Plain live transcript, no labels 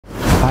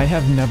I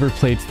have never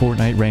played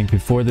Fortnite ranked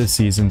before this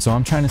season, so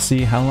I'm trying to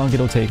see how long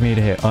it'll take me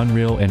to hit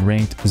Unreal and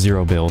ranked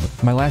 0 build.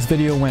 My last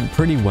video went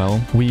pretty well.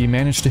 We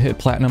managed to hit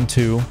Platinum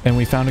 2, and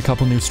we found a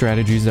couple new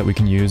strategies that we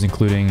can use,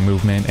 including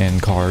movement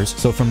and cars.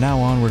 So from now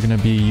on, we're going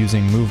to be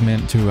using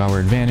movement to our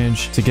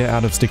advantage to get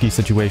out of sticky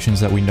situations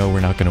that we know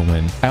we're not going to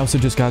win. I also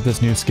just got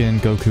this new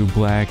skin, Goku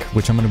Black,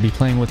 which I'm going to be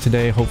playing with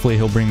today. Hopefully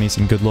he'll bring me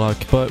some good luck,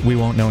 but we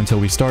won't know until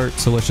we start,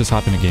 so let's just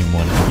hop into game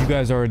 1. You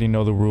guys already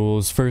know the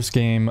rules. First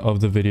game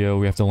of the video,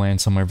 we have to land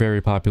somewhere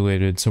very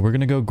populated, so we're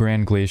gonna go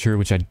Grand Glacier,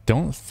 which I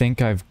don't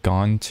think I've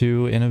gone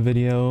to in a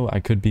video. I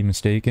could be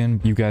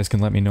mistaken. You guys can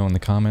let me know in the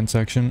comment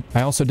section.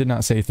 I also did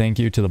not say thank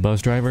you to the bus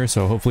driver,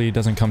 so hopefully he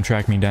doesn't come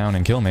track me down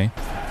and kill me.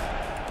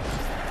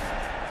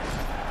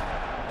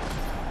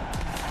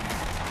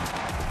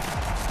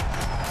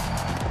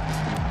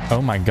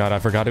 Oh my god, I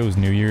forgot it was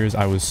New Year's.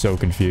 I was so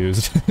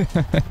confused.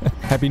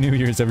 Happy New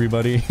Year's,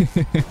 everybody.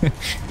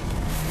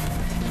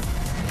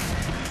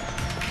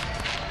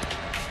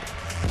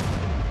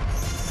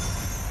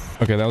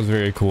 Okay, that was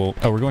very cool.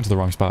 Oh, we're going to the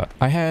wrong spot.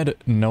 I had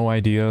no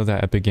idea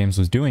that Epic Games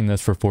was doing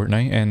this for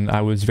Fortnite, and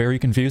I was very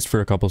confused for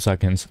a couple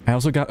seconds. I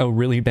also got a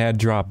really bad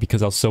drop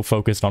because I was so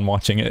focused on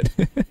watching it.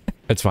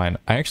 It's fine.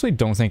 I actually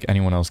don't think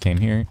anyone else came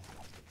here.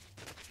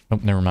 Oh,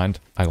 never mind.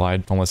 I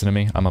lied. Don't listen to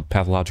me. I'm a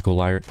pathological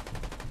liar.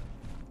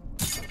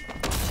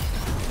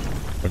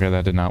 Okay,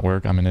 that did not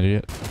work. I'm an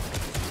idiot.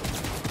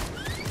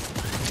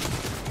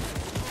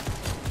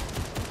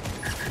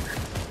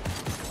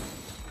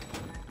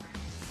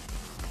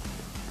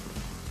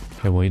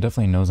 Okay, well, he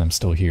definitely knows I'm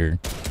still here.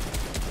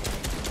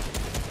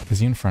 Is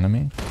he in front of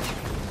me?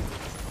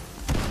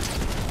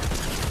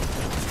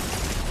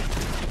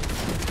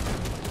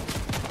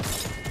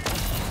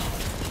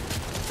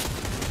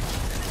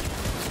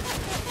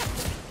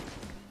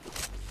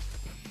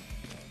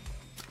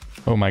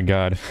 Oh my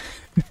god.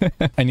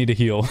 I need to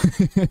heal.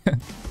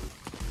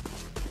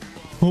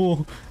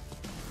 Oh.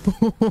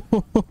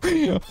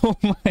 Oh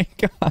my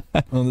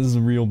god. Oh, this is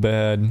real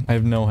bad. I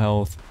have no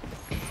health.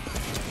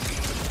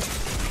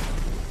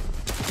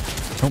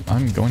 Oh,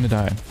 I'm going to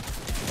die.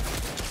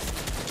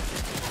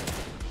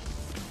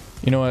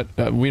 You know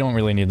what? We don't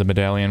really need the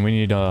medallion.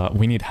 We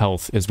need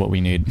health is what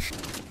we need.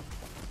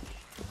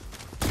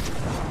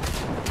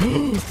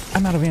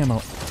 I'm out of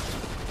ammo.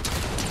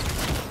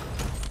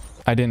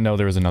 I didn't know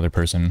there was another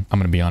person. I'm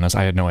gonna be honest.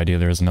 I had no idea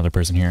there was another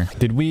person here.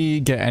 Did we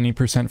get any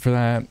percent for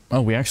that?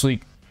 Oh, we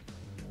actually...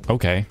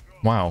 Okay.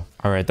 Wow.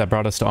 Alright, that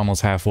brought us to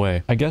almost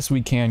halfway. I guess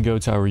we can go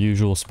to our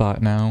usual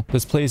spot now.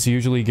 This place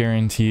usually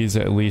guarantees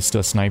at least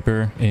a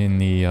sniper in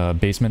the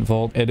basement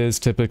vault. It is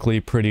typically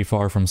pretty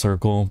far from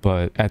circle,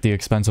 but at the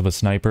expense of a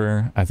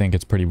sniper, I think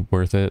it's pretty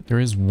worth it. There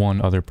is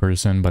one other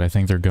person, but I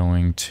think they're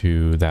going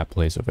to that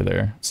place over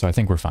there. So I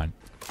think we're fine.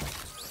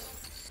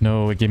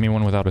 No, it gave me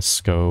one without a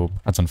scope.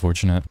 That's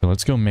unfortunate. But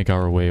let's go make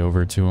our way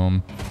over to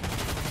him.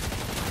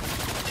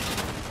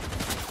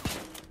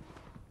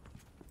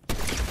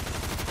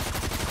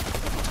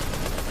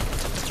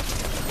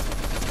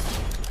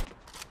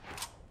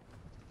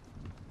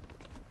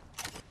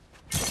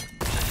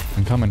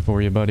 I'm coming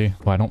for you, buddy.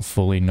 Well, I don't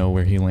fully know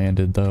where he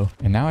landed, though.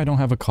 And now I don't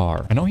have a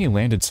car. I know he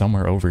landed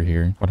somewhere over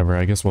here. Whatever,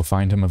 I guess we'll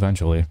find him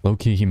eventually.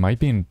 Low-key, he might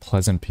be in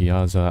Pleasant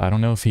Piazza. I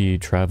don't know if he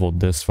traveled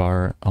this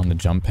far on the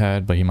jump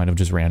pad, but he might have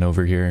just ran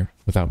over here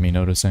without me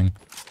noticing.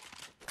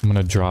 I'm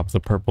gonna drop the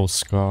purple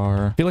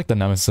scar. I feel like the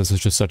Nemesis is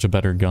just such a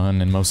better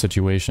gun in most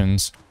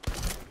situations.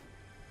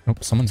 Oh,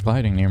 someone's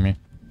gliding near me.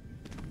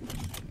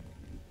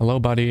 Hello,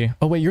 buddy.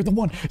 Oh, wait, you're the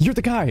one. You're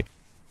the guy.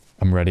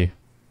 I'm ready.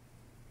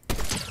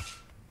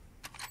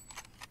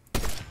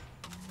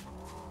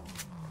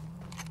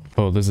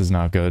 Oh, this is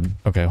not good.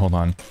 Okay, hold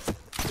on.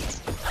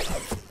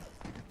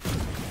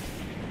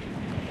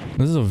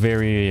 This is a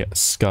very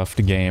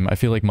scuffed game. I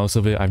feel like most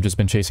of it, I've just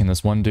been chasing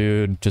this one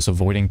dude, just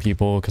avoiding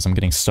people because I'm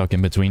getting stuck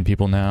in between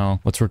people now.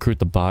 Let's recruit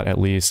the bot at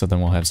least, so then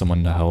we'll have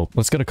someone to help.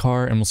 Let's get a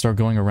car and we'll start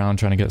going around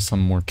trying to get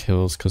some more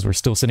kills because we're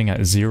still sitting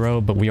at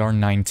 0, but we are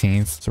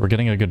 19th. So we're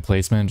getting a good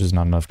placement, just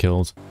not enough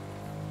kills.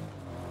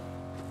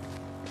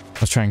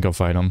 Let's try and go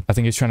fight him. I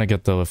think he's trying to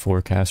get the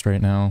forecast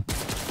right now.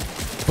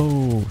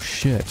 Oh,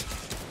 shit.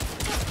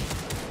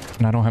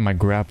 And I don't have my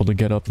grapple to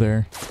get up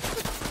there.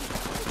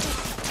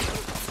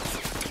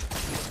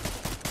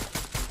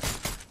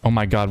 Oh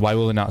my god, why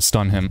will it not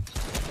stun him?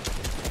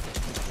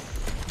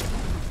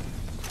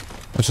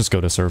 Let's just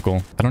go to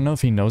circle. I don't know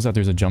if he knows that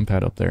there's a jump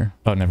pad up there.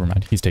 Oh, never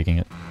mind. He's taking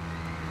it.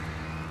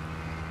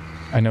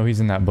 I know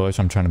he's in that bush.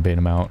 I'm trying to bait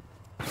him out.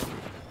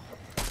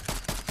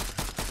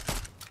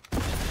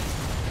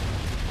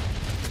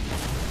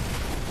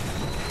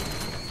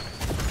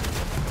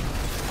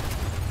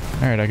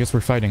 Alright, I guess we're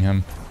fighting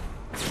him.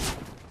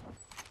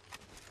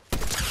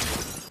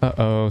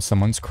 Uh-oh,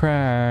 someone's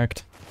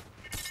cracked.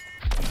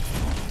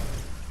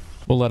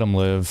 We'll let him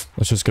live.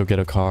 Let's just go get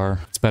a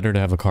car. It's better to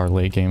have a car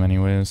late game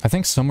anyways. I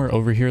think somewhere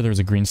over here there's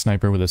a green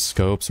sniper with a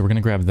scope, so we're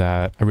gonna grab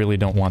that. I really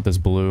don't want this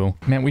blue.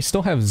 Man, we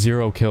still have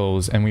 0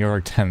 kills and we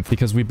are 10th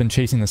because we've been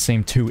chasing the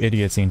same 2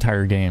 idiots the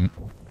entire game.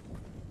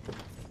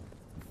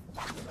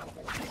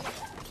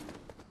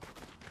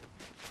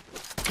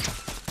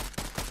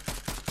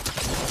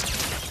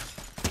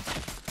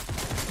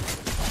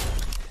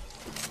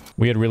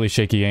 We had really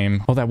shaky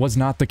aim. Oh, that was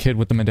not the kid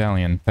with the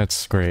medallion.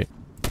 That's great.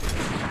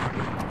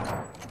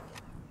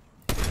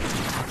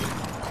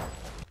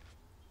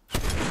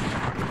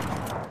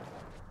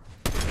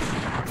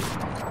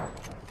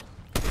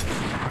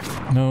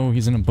 No,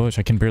 he's in a bush.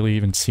 I can barely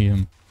even see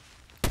him.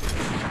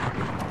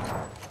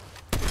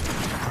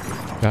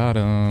 Got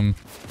him.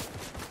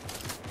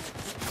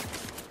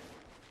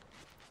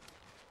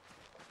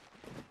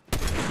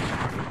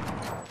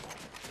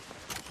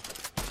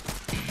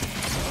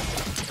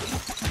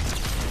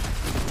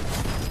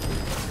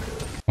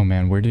 Oh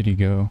man, where did he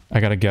go? I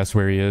gotta guess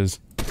where he is.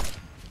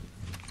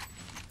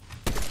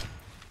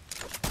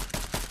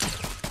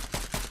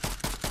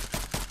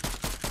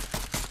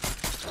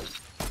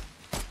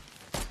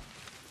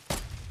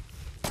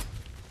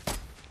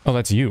 Oh,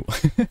 that's you.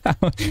 I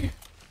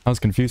was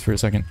confused for a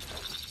second.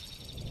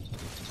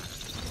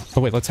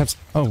 Oh, wait, let's have...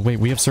 Oh, wait,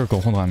 we have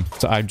circle. Hold on.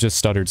 So I just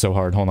stuttered so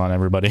hard. Hold on,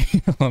 everybody.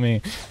 Let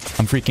me...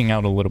 I'm freaking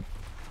out a little...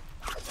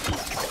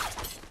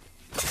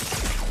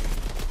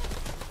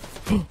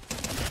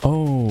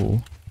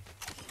 Oh.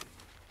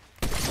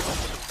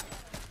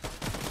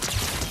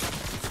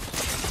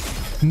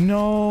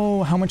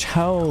 No, how much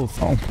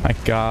health? Oh my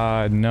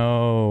god,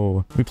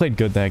 no. We played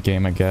good that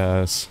game, I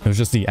guess. It was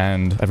just the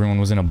end. Everyone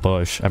was in a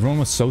bush. Everyone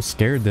was so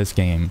scared this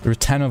game. There were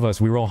 10 of us.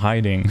 We were all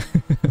hiding.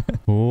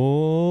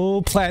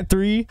 Oh, plat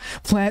 3.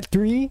 Plat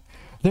 3.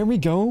 There we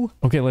go.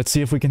 Okay, let's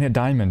see if we can hit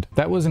diamond.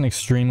 That was an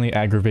extremely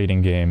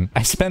aggravating game.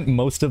 I spent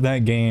most of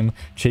that game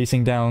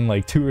chasing down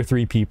like 2 or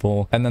 3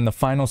 people, and then the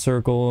final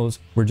circles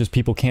were just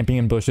people camping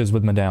in bushes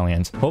with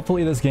medallions.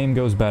 Hopefully this game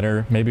goes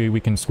better. Maybe we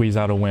can squeeze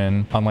out a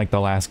win, unlike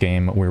the last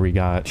game where we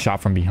got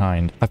shot from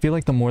behind. I feel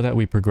like the more that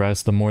we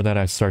progress, the more that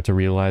I start to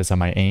realize that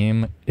my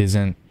aim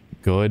isn't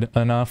good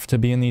enough to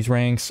be in these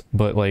ranks,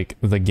 but like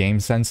the game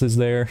sense is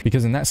there,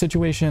 because in that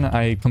situation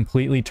I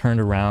completely turned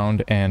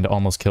around and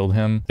almost killed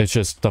him. It's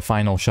just the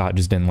final shot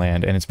just didn't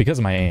land, and it's because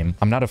of my aim.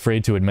 I'm not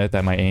afraid to admit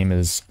that my aim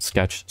is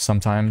sketch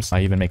sometimes.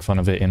 I even make fun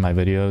of it in my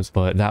videos,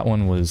 but that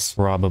one was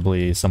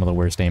probably some of the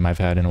worst aim I've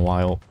had in a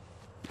while.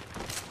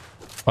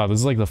 Wow, this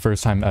is like the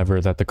first time ever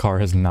that the car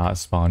has not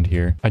spawned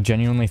here. I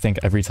genuinely think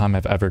every time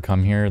I've ever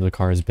come here, the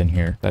car has been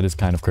here. That is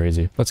kind of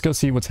crazy. Let's go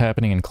see what's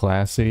happening in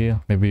Classy.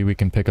 Maybe we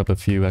can pick up a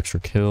few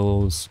extra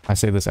kills. I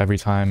say this every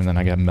time and then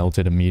I get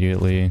melted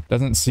immediately.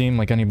 Doesn't seem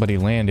like anybody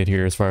landed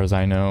here as far as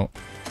I know.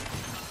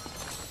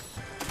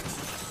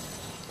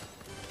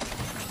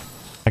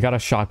 I got a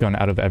shotgun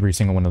out of every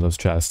single one of those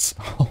chests.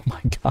 Oh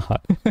my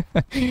god.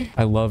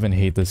 I love and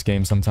hate this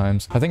game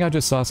sometimes. I think I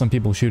just saw some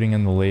people shooting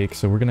in the lake,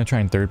 so we're gonna try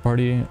and third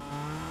party.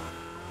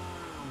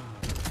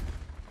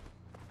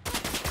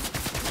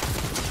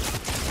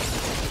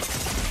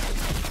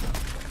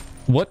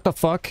 What the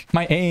fuck?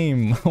 My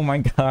aim. Oh my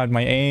god,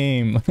 my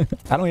aim.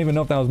 I don't even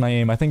know if that was my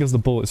aim. I think it was the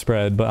bullet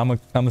spread, but I'm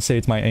gonna say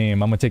it's my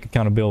aim. I'm gonna take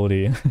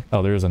accountability.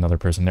 Oh, there is another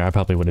person there. I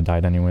probably would have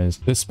died anyways.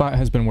 This spot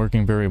has been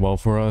working very well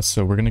for us,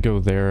 so we're gonna go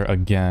there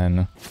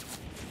again.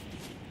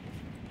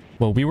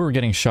 Well, we were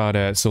getting shot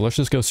at, so let's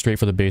just go straight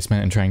for the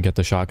basement and try and get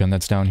the shotgun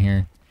that's down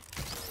here.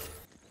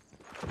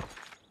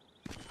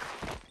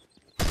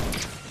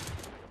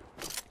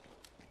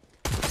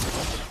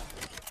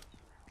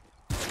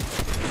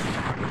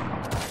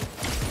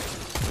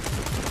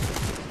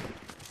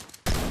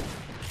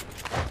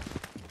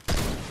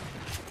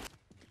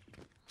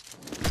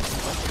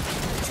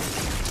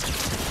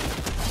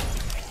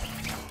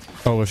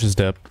 Oh, let's just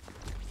dip.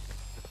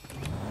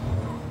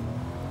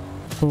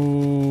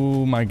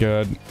 Oh my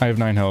god. I have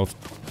 9 health.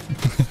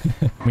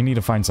 We need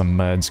to find some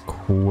meds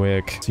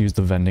quick. Let's use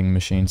the vending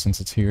machine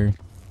since it's here.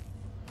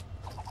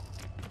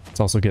 Let's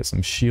also get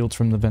some shields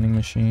from the vending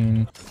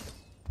machine.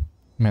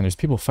 Man, there's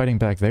people fighting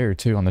back there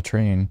too on the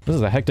train. This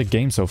is a hectic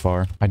game so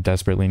far. I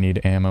desperately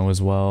need ammo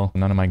as well.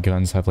 None of my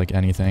guns have like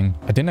anything.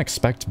 I didn't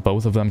expect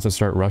both of them to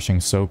start rushing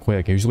so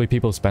quick. Usually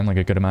people spend like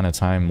a good amount of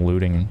time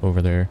looting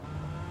over there.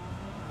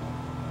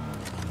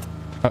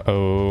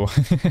 Uh-oh.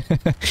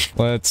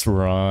 Let's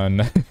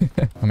run.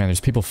 Oh man, there's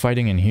people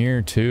fighting in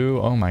here too.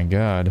 Oh my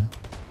god.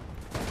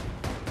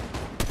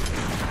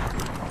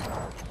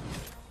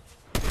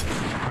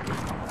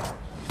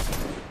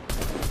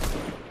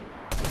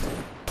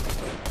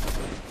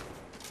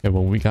 Yeah,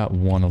 well, we got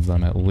one of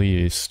them at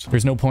least.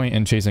 There's no point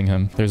in chasing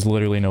him. There's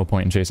literally no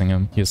point in chasing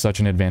him. He has such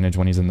an advantage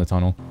when he's in the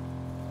tunnel.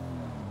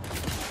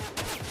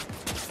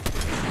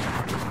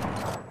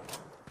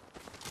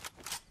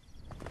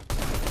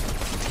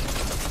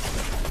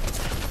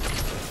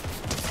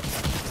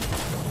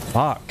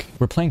 Fuck.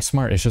 We're playing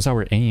smart. It's just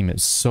our aim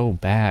is so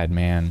bad,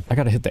 man. I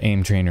gotta hit the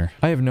aim trainer.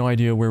 I have no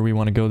idea where we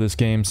want to go this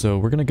game, so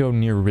we're gonna go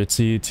near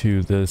Ritzy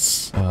to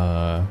this,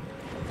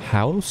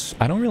 house?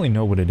 I don't really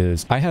know what it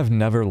is. I have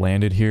never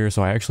landed here,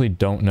 so I actually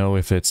don't know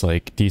if it's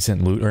like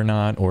decent loot or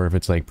not, or if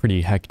it's like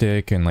pretty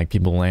hectic and like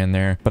people land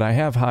there. But I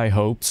have high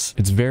hopes.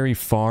 It's very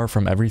far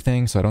from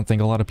everything, so I don't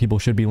think a lot of people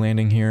should be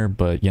landing here,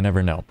 but you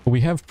never know. But we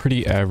have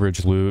pretty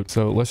average loot,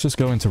 so let's just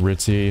go into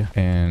Ritzy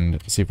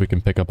and see if we can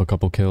pick up a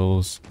couple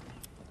kills.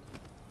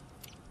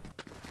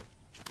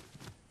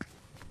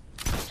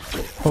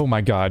 Oh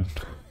my god.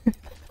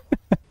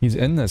 He's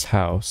in this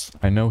house.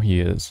 I know he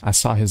is. I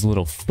saw his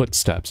little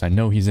footsteps. I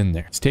know he's in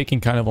there. It's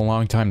taking kind of a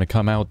long time to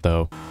come out,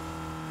 though.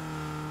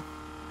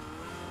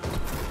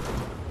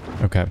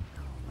 Okay.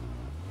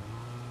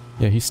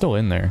 Yeah, he's still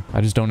in there.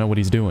 I just don't know what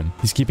he's doing.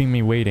 He's keeping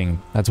me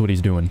waiting. That's what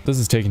he's doing. This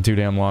is taking too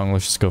damn long.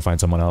 Let's just go find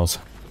someone else.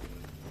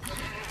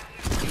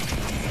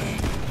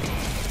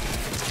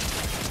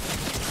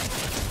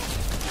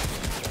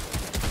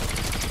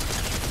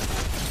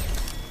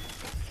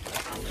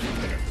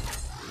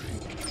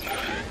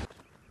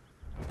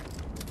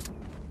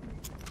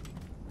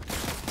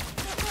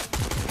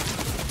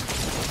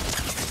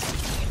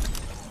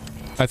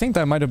 I think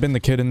that might have been the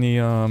kid in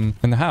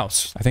the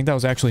house. I think that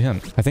was actually him.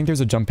 I think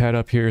there's a jump pad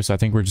up here, so I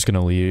think we're just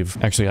gonna leave.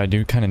 Actually, I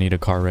do kind of need a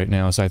car right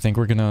now, so I think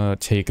we're gonna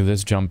take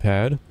this jump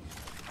pad.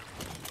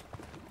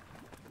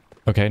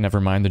 Okay,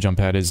 never mind. The jump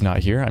pad is not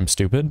here. I'm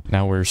stupid.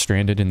 Now we're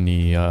stranded in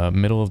the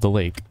middle of the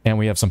lake, and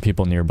we have some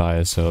people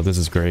nearby, so this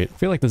is great. I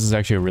feel like this is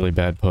actually a really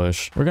bad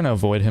push. We're gonna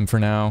avoid him for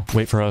now.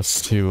 Wait for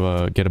us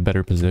to get a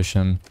better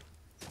position.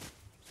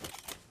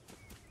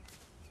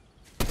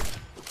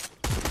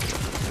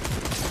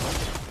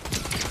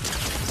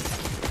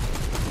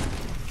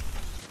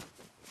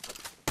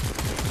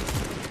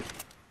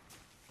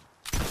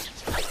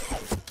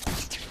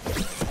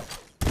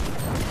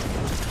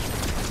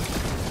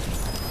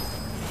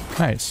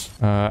 Nice.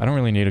 I don't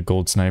really need a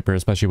gold sniper,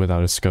 especially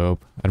without a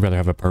scope. I'd rather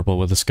have a purple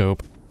with a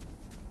scope.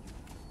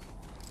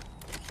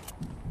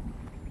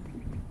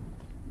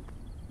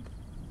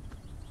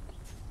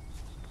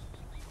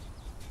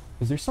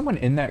 Is there someone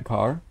in that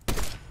car?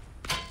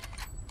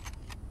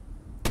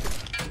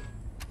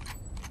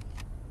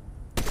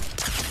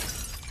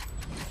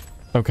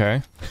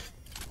 Okay.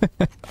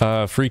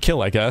 Free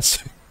kill, I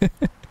guess.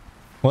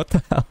 What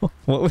the hell?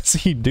 What was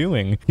he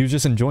doing? He was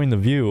just enjoying the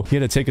view. He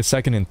had to take a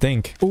second and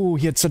think. Oh,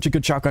 he had such a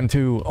good shotgun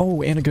too.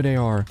 Oh, and a good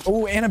AR.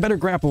 Oh, and a better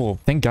grapple.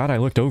 Thank God I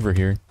looked over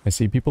here. I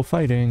see people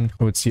fighting.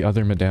 Oh, it's the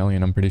other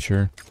medallion, I'm pretty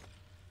sure.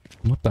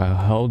 What the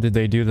hell did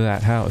they do to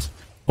that house?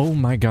 Oh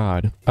my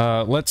God.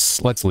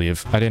 Let's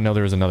leave. I didn't know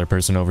there was another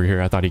person over here.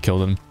 I thought he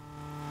killed him.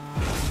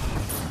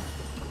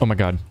 Oh my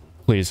God.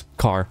 Please,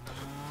 car.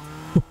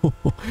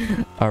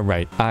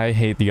 Alright, I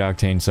hate the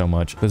Octane so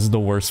much. This is the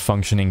worst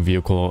functioning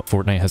vehicle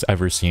Fortnite has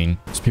ever seen.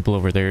 There's people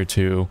over there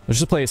too. Let's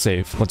just play it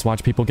safe. Let's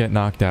watch people get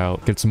knocked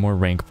out, get some more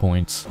rank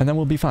points, and then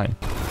we'll be fine.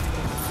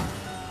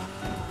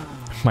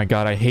 My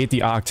God, I hate the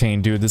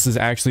Octane, dude. This is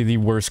actually the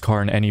worst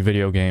car in any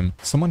video game.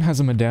 Someone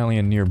has a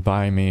medallion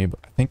nearby me, but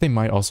I think they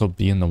might also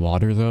be in the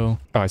water though.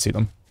 Oh, I see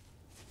them.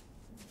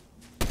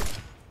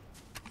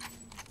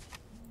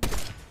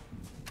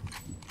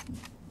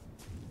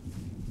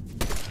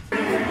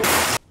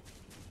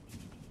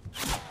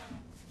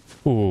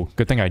 Ooh,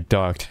 good thing I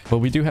ducked. But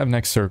we do have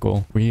next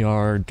circle. We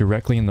are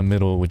directly in the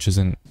middle, which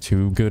isn't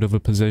too good of a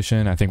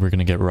position. I think we're going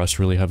to get rushed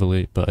really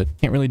heavily, but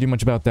can't really do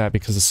much about that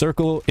because the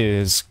circle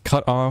is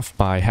cut off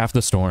by half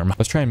the storm.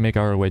 Let's try and make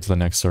our way to the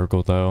next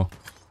circle, though.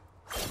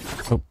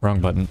 Oh,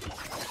 wrong button.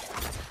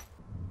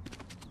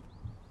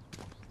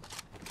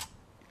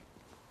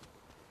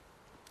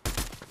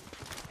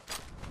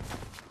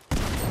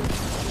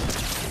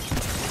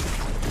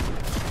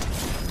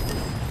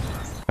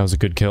 That was a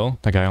good kill.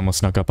 That guy almost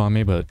snuck up on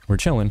me, but we're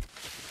chilling.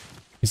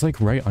 He's like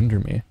right under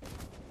me.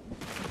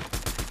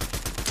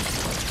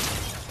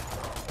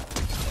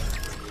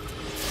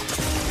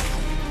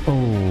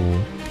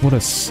 Oh, what a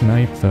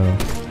snipe though.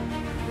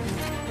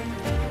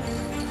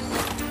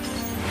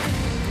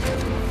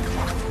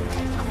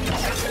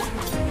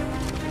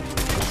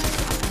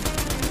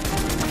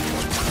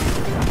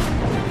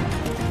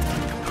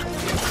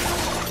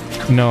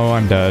 No,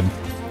 I'm dead.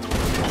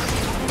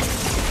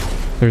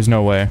 There's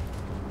no way.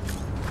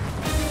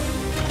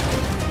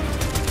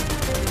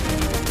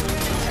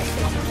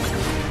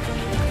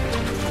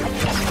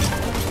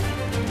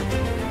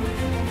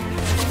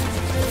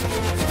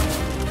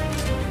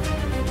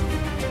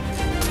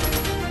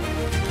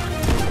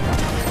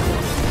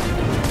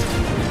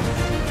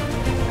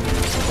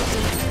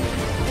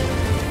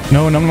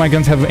 No, none of my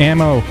guns have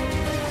ammo.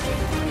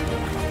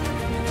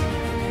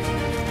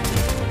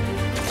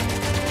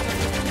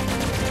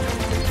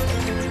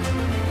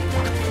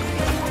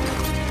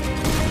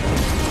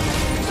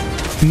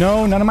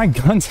 No, none of my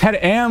guns had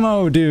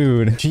ammo,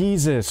 dude.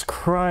 Jesus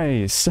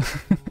Christ.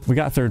 We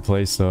got third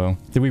place, though.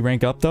 Did we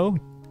rank up, though?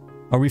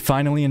 Are we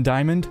finally in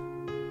Diamond?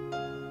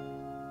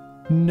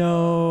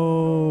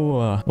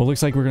 No. Well,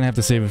 looks like we're gonna have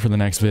to save it for the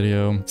next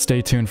video.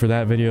 Stay tuned for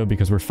that video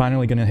because we're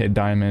finally gonna hit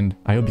Diamond.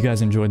 I hope you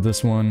guys enjoyed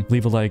this one.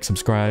 Leave a like,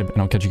 subscribe,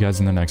 and I'll catch you guys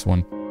in the next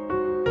one.